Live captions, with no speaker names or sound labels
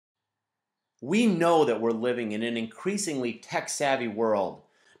We know that we're living in an increasingly tech-savvy world,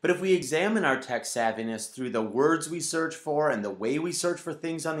 but if we examine our tech savviness through the words we search for and the way we search for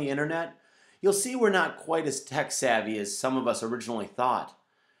things on the internet, you'll see we're not quite as tech-savvy as some of us originally thought.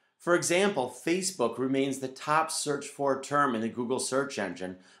 For example, Facebook remains the top searched for term in the Google search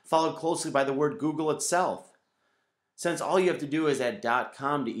engine, followed closely by the word Google itself. Since all you have to do is add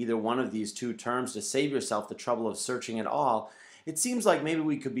 .com to either one of these two terms to save yourself the trouble of searching at all, it seems like maybe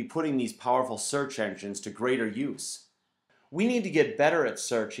we could be putting these powerful search engines to greater use. We need to get better at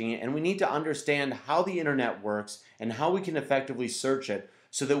searching, and we need to understand how the internet works and how we can effectively search it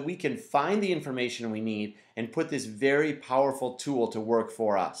so that we can find the information we need and put this very powerful tool to work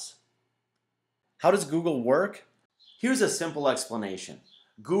for us. How does Google work? Here's a simple explanation.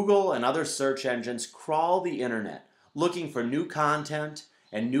 Google and other search engines crawl the internet looking for new content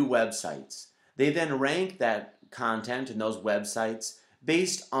and new websites. They then rank that content and those websites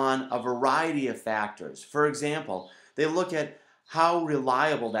based on a variety of factors. For example, they look at how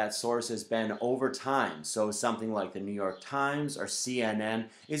reliable that source has been over time. So something like the New York Times or CNN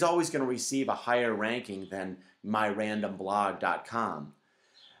is always going to receive a higher ranking than myrandomblog.com.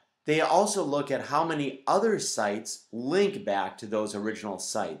 They also look at how many other sites link back to those original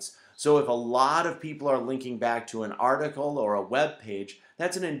sites. So if a lot of people are linking back to an article or a web page,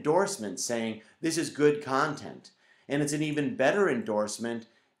 that's an endorsement saying this is good content. And it's an even better endorsement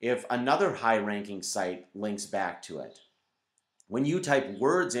if another high-ranking site links back to it. When you type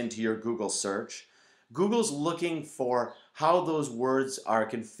words into your Google search, Google's looking for how those words are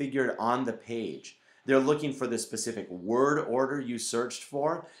configured on the page. They're looking for the specific word order you searched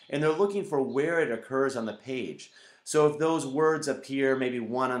for, and they're looking for where it occurs on the page. So if those words appear maybe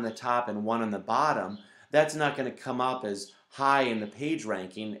one on the top and one on the bottom, that's not going to come up as high in the page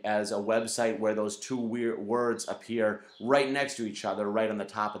ranking as a website where those two words appear right next to each other, right on the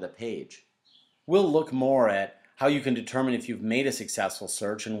top of the page. We'll look more at how you can determine if you've made a successful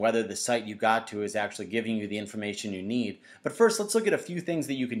search and whether the site you got to is actually giving you the information you need. But first, let's look at a few things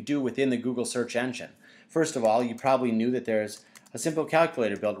that you can do within the Google search engine. First of all, you probably knew that there's a simple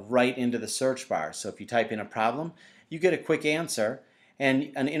calculator built right into the search bar. So if you type in a problem, you get a quick answer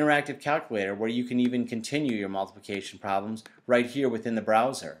and an interactive calculator where you can even continue your multiplication problems right here within the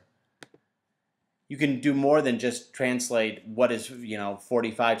browser. You can do more than just translate what is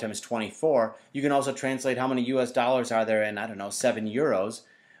 45 times 24. You can also translate how many US dollars are there in, I don't know, 7 euros.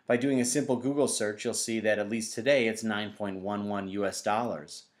 By doing a simple Google search, you'll see that at least today it's 9.11 US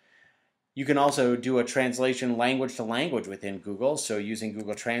dollars. You can also do a translation language to language within Google. So using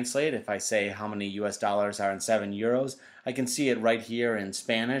Google Translate, if I say how many US dollars are in 7 euros, I can see it right here in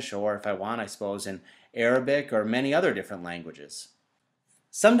Spanish, or if I want, I suppose, in Arabic or many other different languages.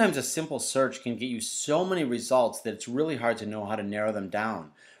 Sometimes a simple search can get you so many results that it's really hard to know how to narrow them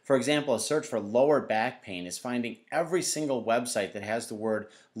down. For example, a search for lower back pain is finding every single website that has the word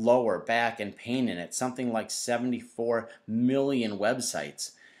lower, back, and pain in it, something like 74 million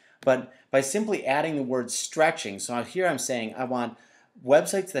websites. But by simply adding the word stretching, so here I'm saying I want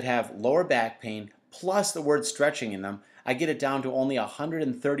websites that have lower back pain plus the word stretching in them, I get it down to only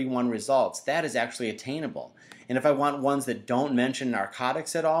 131 results. That is actually attainable. And if I want ones that don't mention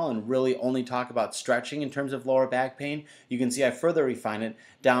narcotics at all and really only talk about stretching in terms of lower back pain, you can see I further refine it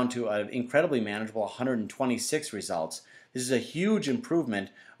down to an incredibly manageable 126 results. This is a huge improvement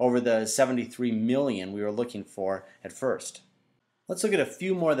over the 73 million we were looking for at first. Let's look at a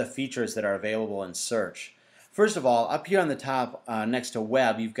few more of the features that are available in search. First of all, up here on the top next to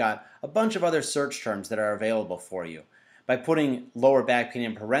web, you've got a bunch of other search terms that are available for you. By putting lower back pain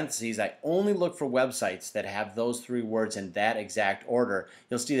in parentheses, I only look for websites that have those three words in that exact order.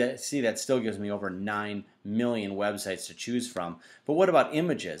 You'll see that still gives me over 9 million websites to choose from. But what about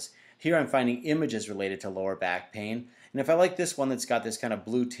images? Here I'm finding images related to lower back pain. And if I like this one that's got this kind of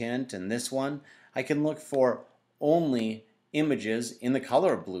blue tint and this one, I can look for only images in the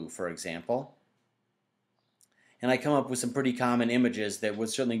color blue, for example. And I come up with some pretty common images that would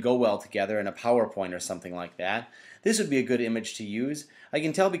certainly go well together in a PowerPoint or something like that. This would be a good image to use. I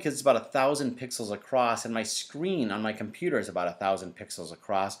can tell because it's about 1,000 pixels across, and my screen on my computer is about 1,000 pixels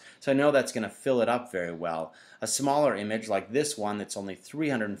across, so I know that's going to fill it up very well. A smaller image like this one that's only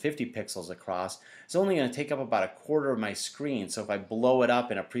 350 pixels across is only going to take up about a quarter of my screen, so if I blow it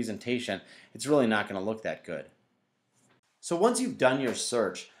up in a presentation, it's really not going to look that good. So once you've done your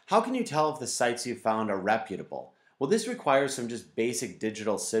search, how can you tell if the sites you found are reputable? Well, this requires some just basic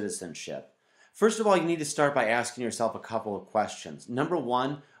digital citizenship. First of all, you need to start by asking yourself a couple of questions. Number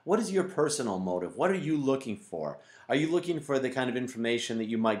one, what is your personal motive? What are you looking for? Are you looking for the kind of information that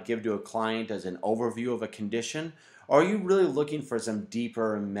you might give to a client as an overview of a condition? Or are you really looking for some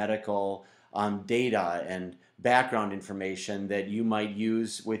deeper medical data and background information that you might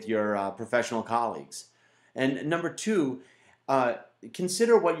use with your professional colleagues. And number two, uh,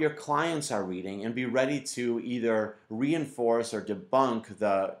 consider what your clients are reading and be ready to either reinforce or debunk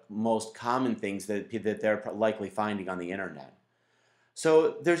the most common things that they're likely finding on the internet.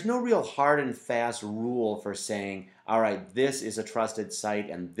 So there's no real hard and fast rule for saying, all right, this is a trusted site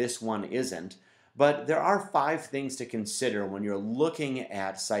and this one isn't. But there are 5 things to consider when you're looking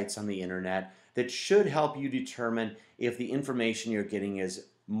at sites on the internet that should help you determine if the information you're getting is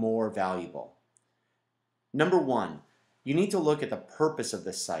more valuable. Number 1, you need to look at the purpose of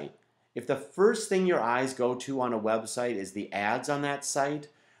the site. If the first thing your eyes go to on a website is the ads on that site,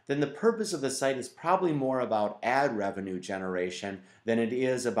 then the purpose of the site is probably more about ad revenue generation than it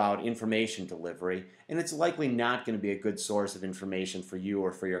is about information delivery, and it's likely not going to be a good source of information for you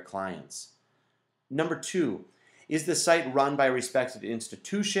or for your clients. Number 2, is the site run by a respected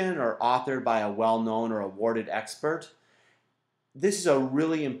institution or authored by a well-known or awarded expert? This is a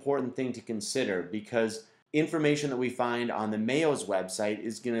really important thing to consider because information that we find on the Mayo's website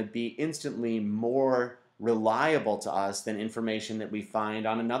is going to be instantly more reliable to us than information that we find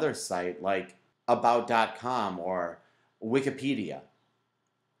on another site like about.com or Wikipedia.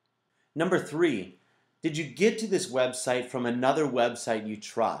 Number 3, did you get to this website from another website you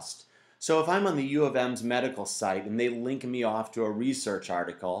trust? So if I'm on the U of M's medical site and they link me off to a research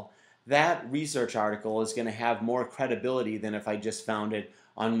article, that research article is going to have more credibility than if I just found it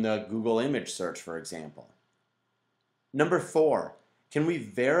on the Google image search, for example. Number 4, can we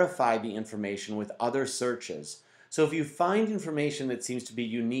verify the information with other searches? So if you find information that seems to be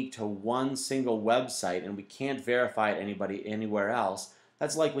unique to one single website and we can't verify it anywhere else,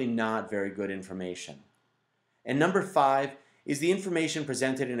 that's likely not very good information. And number 5, is the information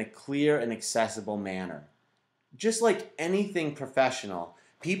presented in a clear and accessible manner? Just like anything professional,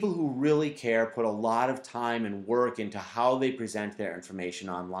 people who really care put a lot of time and work into how they present their information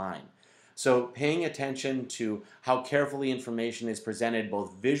online. So paying attention to how carefully information is presented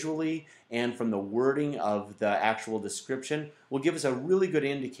both visually and from the wording of the actual description will give us a really good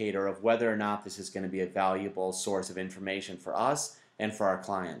indicator of whether or not this is going to be a valuable source of information for us and for our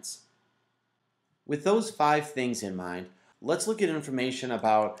clients. With those 5 things in mind, let's look at information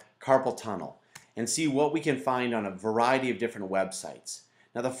about carpal tunnel and see what we can find on a variety of different websites.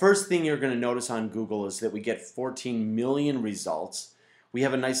 Now the first thing you're going to notice on Google is that we get 14 million results. We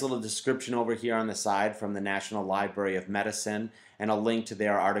have a nice little description over here on the side from the National Library of Medicine and a link to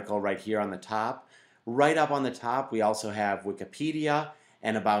their article right here on the top. Right up on the top we also have Wikipedia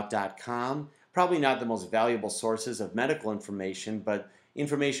and about.com. Probably not the most valuable sources of medical information, but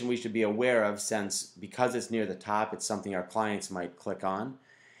information we should be aware of since because it's near the top it's something our clients might click on.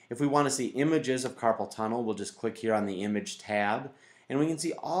 If we want to see images of carpal tunnel, we'll just click here on the image tab and we can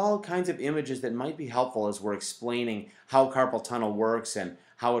see all kinds of images that might be helpful as we're explaining how carpal tunnel works and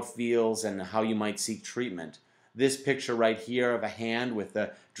how it feels and how you might seek treatment. This picture right here of a hand with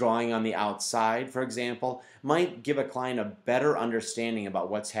the drawing on the outside, for example, might give a client a better understanding about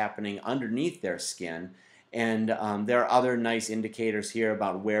what's happening underneath their skin. And there are other nice indicators here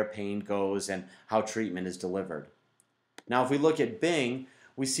about where pain goes and how treatment is delivered. Now if we look at Bing,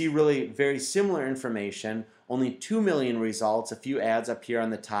 we see really very similar information, only 2 million results, a few ads up here on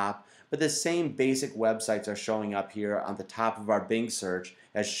the top, but the same basic websites are showing up here on the top of our Bing search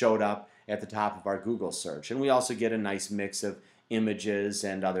as showed up at the top of our Google search. And we also get a nice mix of images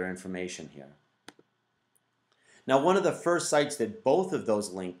and other information here. Now one of the first sites that both of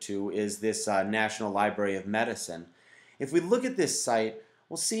those link to is this National Library of Medicine. If we look at this site,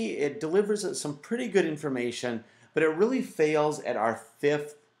 we'll see it delivers some pretty good information, but it really fails at our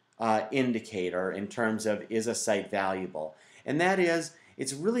 5th indicator in terms of is a site valuable. And that is,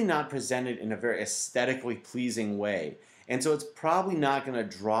 it's really not presented in a very aesthetically pleasing way. And so it's probably not going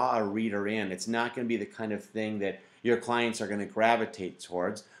to draw a reader in. It's not going to be the kind of thing that your clients are going to gravitate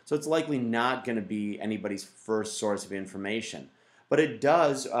towards. So it's likely not going to be anybody's first source of information. But it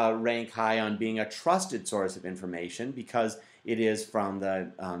does rank high on being a trusted source of information because it is from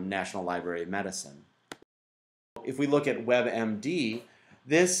the National Library of Medicine. If we look at WebMD,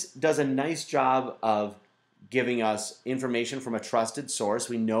 this does a nice job of giving us information from a trusted source.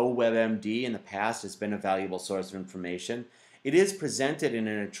 We know WebMD in the past has been a valuable source of information. It is presented in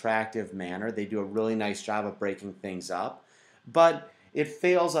an attractive manner. They do a really nice job of breaking things up. But it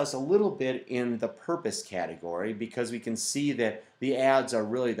fails us a little bit in the purpose category because we can see that the ads are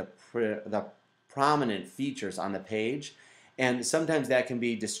really the prominent features on the page, and sometimes that can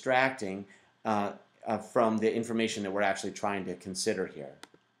be distracting from the information that we're actually trying to consider here.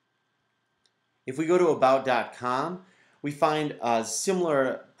 If we go to about.com, we find a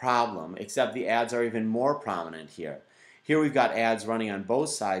similar problem, except the ads are even more prominent here. Here we've got ads running on both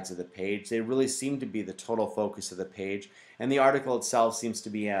sides of the page. They really seem to be the total focus of the page, and the article itself seems to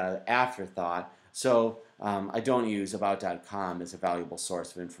be an afterthought, so I don't use about.com as a valuable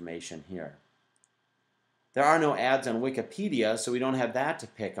source of information here. There are no ads on Wikipedia, so we don't have that to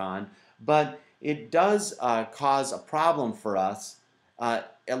pick on, but it does cause a problem for us,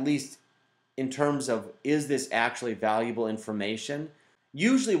 at least in terms of, is this actually valuable information?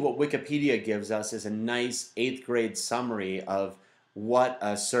 Usually what Wikipedia gives us is a nice 8th grade summary of what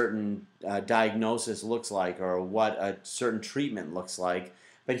a certain diagnosis looks like or what a certain treatment looks like.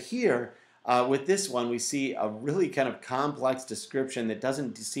 But here, with this one, we see a really kind of complex description that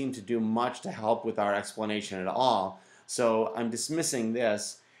doesn't seem to do much to help with our explanation at all. So I'm dismissing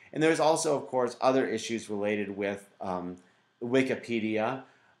this. And there's also, of course, other issues related with Wikipedia.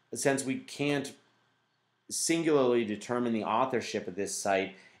 Since we can't singularly determine the authorship of this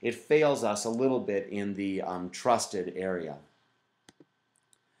site, it fails us a little bit in the trusted area.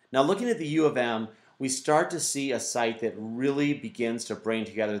 Now, looking at the U of M, we start to see a site that really begins to bring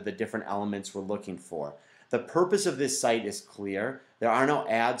together the different elements we're looking for. The purpose of this site is clear. There are no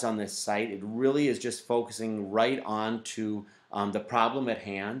ads on this site. It really is just focusing right on to the problem at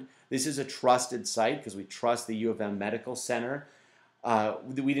hand. This is a trusted site because we trust the U of M Medical Center.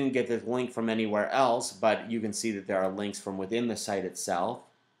 We didn't get this link from anywhere else, but you can see that there are links from within the site itself.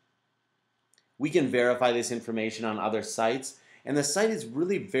 We can verify this information on other sites, and the site is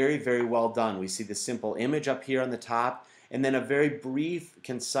really very, very well done. We see the simple image up here on the top, and then a very brief,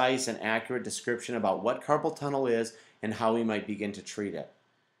 concise, and accurate description about what carpal tunnel is and how we might begin to treat it.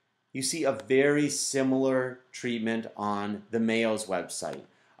 You see a very similar treatment on the Mayo's website.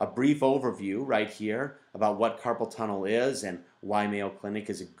 A brief overview right here about what carpal tunnel is and why Mayo Clinic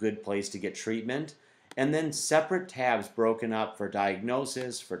is a good place to get treatment, and then separate tabs broken up for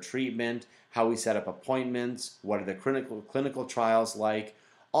diagnosis, for treatment, how we set up appointments, what are the clinical trials like,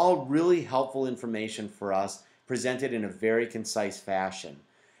 all really helpful information for us presented in a very concise fashion.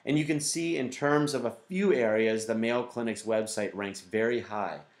 And you can see in terms of a few areas, the Mayo Clinic's website ranks very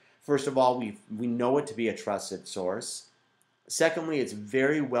high. First of all, we know it to be a trusted source. Secondly, it's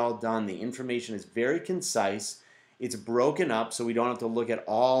very well done. The information is very concise. It's broken up so we don't have to look at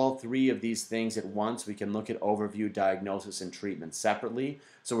all 3 of these things at once. We can look at overview, diagnosis, and treatment separately.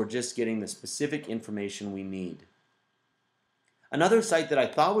 So we're just getting the specific information we need. Another site that I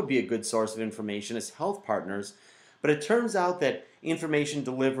thought would be a good source of information is Health Partners, but it turns out that information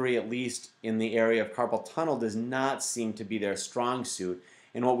delivery, at least in the area of carpal tunnel, does not seem to be their strong suit.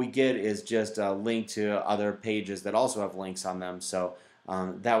 And what we get is just a link to other pages that also have links on them. So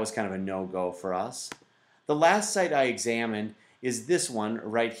that was kind of a no-go for us. The last site I examined is this one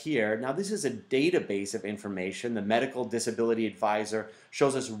right here. Now this is a database of information. The Medical Disability Advisor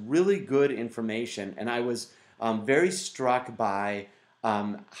shows us really good information, and I was very struck by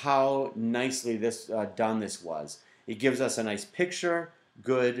how nicely done this was. It gives us a nice picture,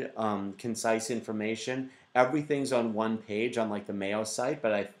 good concise information. Everything's on one page, unlike the Mayo site,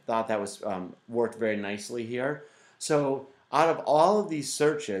 but I thought that was worked very nicely here. So out of all of these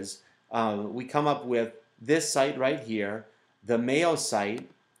searches, we come up with this site right here, the Mayo site,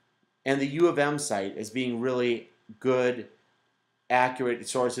 and the U of M site as being really good, accurate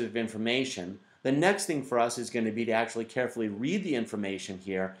sources of information. The next thing for us is going to be to actually carefully read the information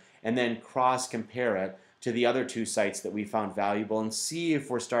here and then cross-compare it to the other 2 sites that we found valuable and see if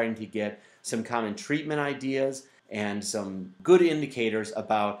we're starting to get some common treatment ideas and some good indicators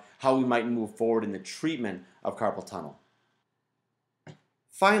about how we might move forward in the treatment of carpal tunnel.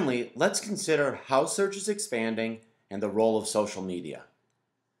 Finally, let's consider how search is expanding and the role of social media.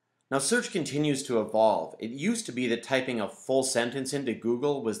 Now, search continues to evolve. It used to be that typing a full sentence into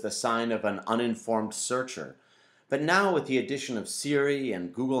Google was the sign of an uninformed searcher. But now, with the addition of Siri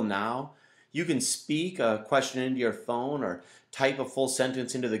and Google Now, you can speak a question into your phone or type a full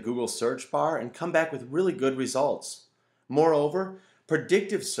sentence into the Google search bar and come back with really good results. Moreover,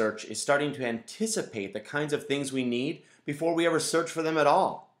 predictive search is starting to anticipate the kinds of things we need before we ever search for them at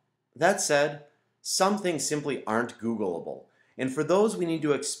all. That said, some things simply aren't Googleable. And for those, we need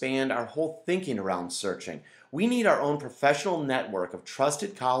to expand our whole thinking around searching. We need our own professional network of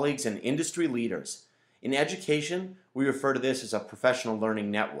trusted colleagues and industry leaders. In education, we refer to this as a professional learning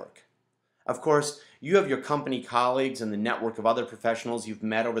network. Of course, you have your company colleagues and the network of other professionals you've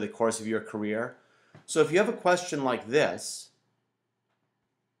met over the course of your career. So if you have a question like this,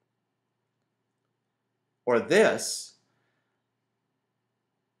 or this,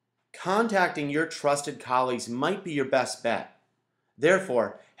 contacting your trusted colleagues might be your best bet.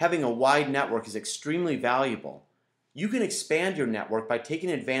 Therefore, having a wide network is extremely valuable. You can expand your network by taking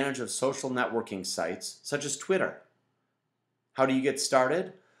advantage of social networking sites such as Twitter. How do you get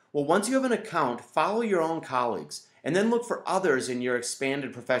started? Well, once you have an account, follow your own colleagues and then look for others in your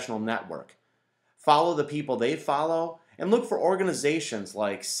expanded professional network. Follow the people they follow and look for organizations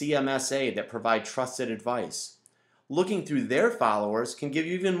like CMSA that provide trusted advice. Looking through their followers can give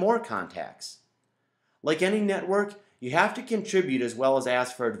you even more contacts. Like any network, you have to contribute as well as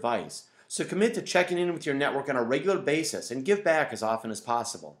ask for advice. So commit to checking in with your network on a regular basis and give back as often as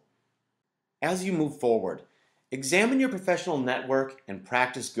possible. As you move forward, examine your professional network and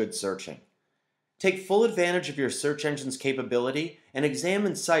practice good searching. Take full advantage of your search engine's capability and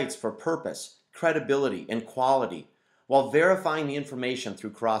examine sites for purpose, credibility, and quality while verifying the information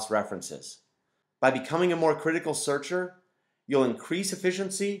through cross-references. By becoming a more critical searcher, you'll increase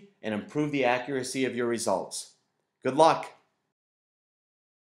efficiency and improve the accuracy of your results. Good luck!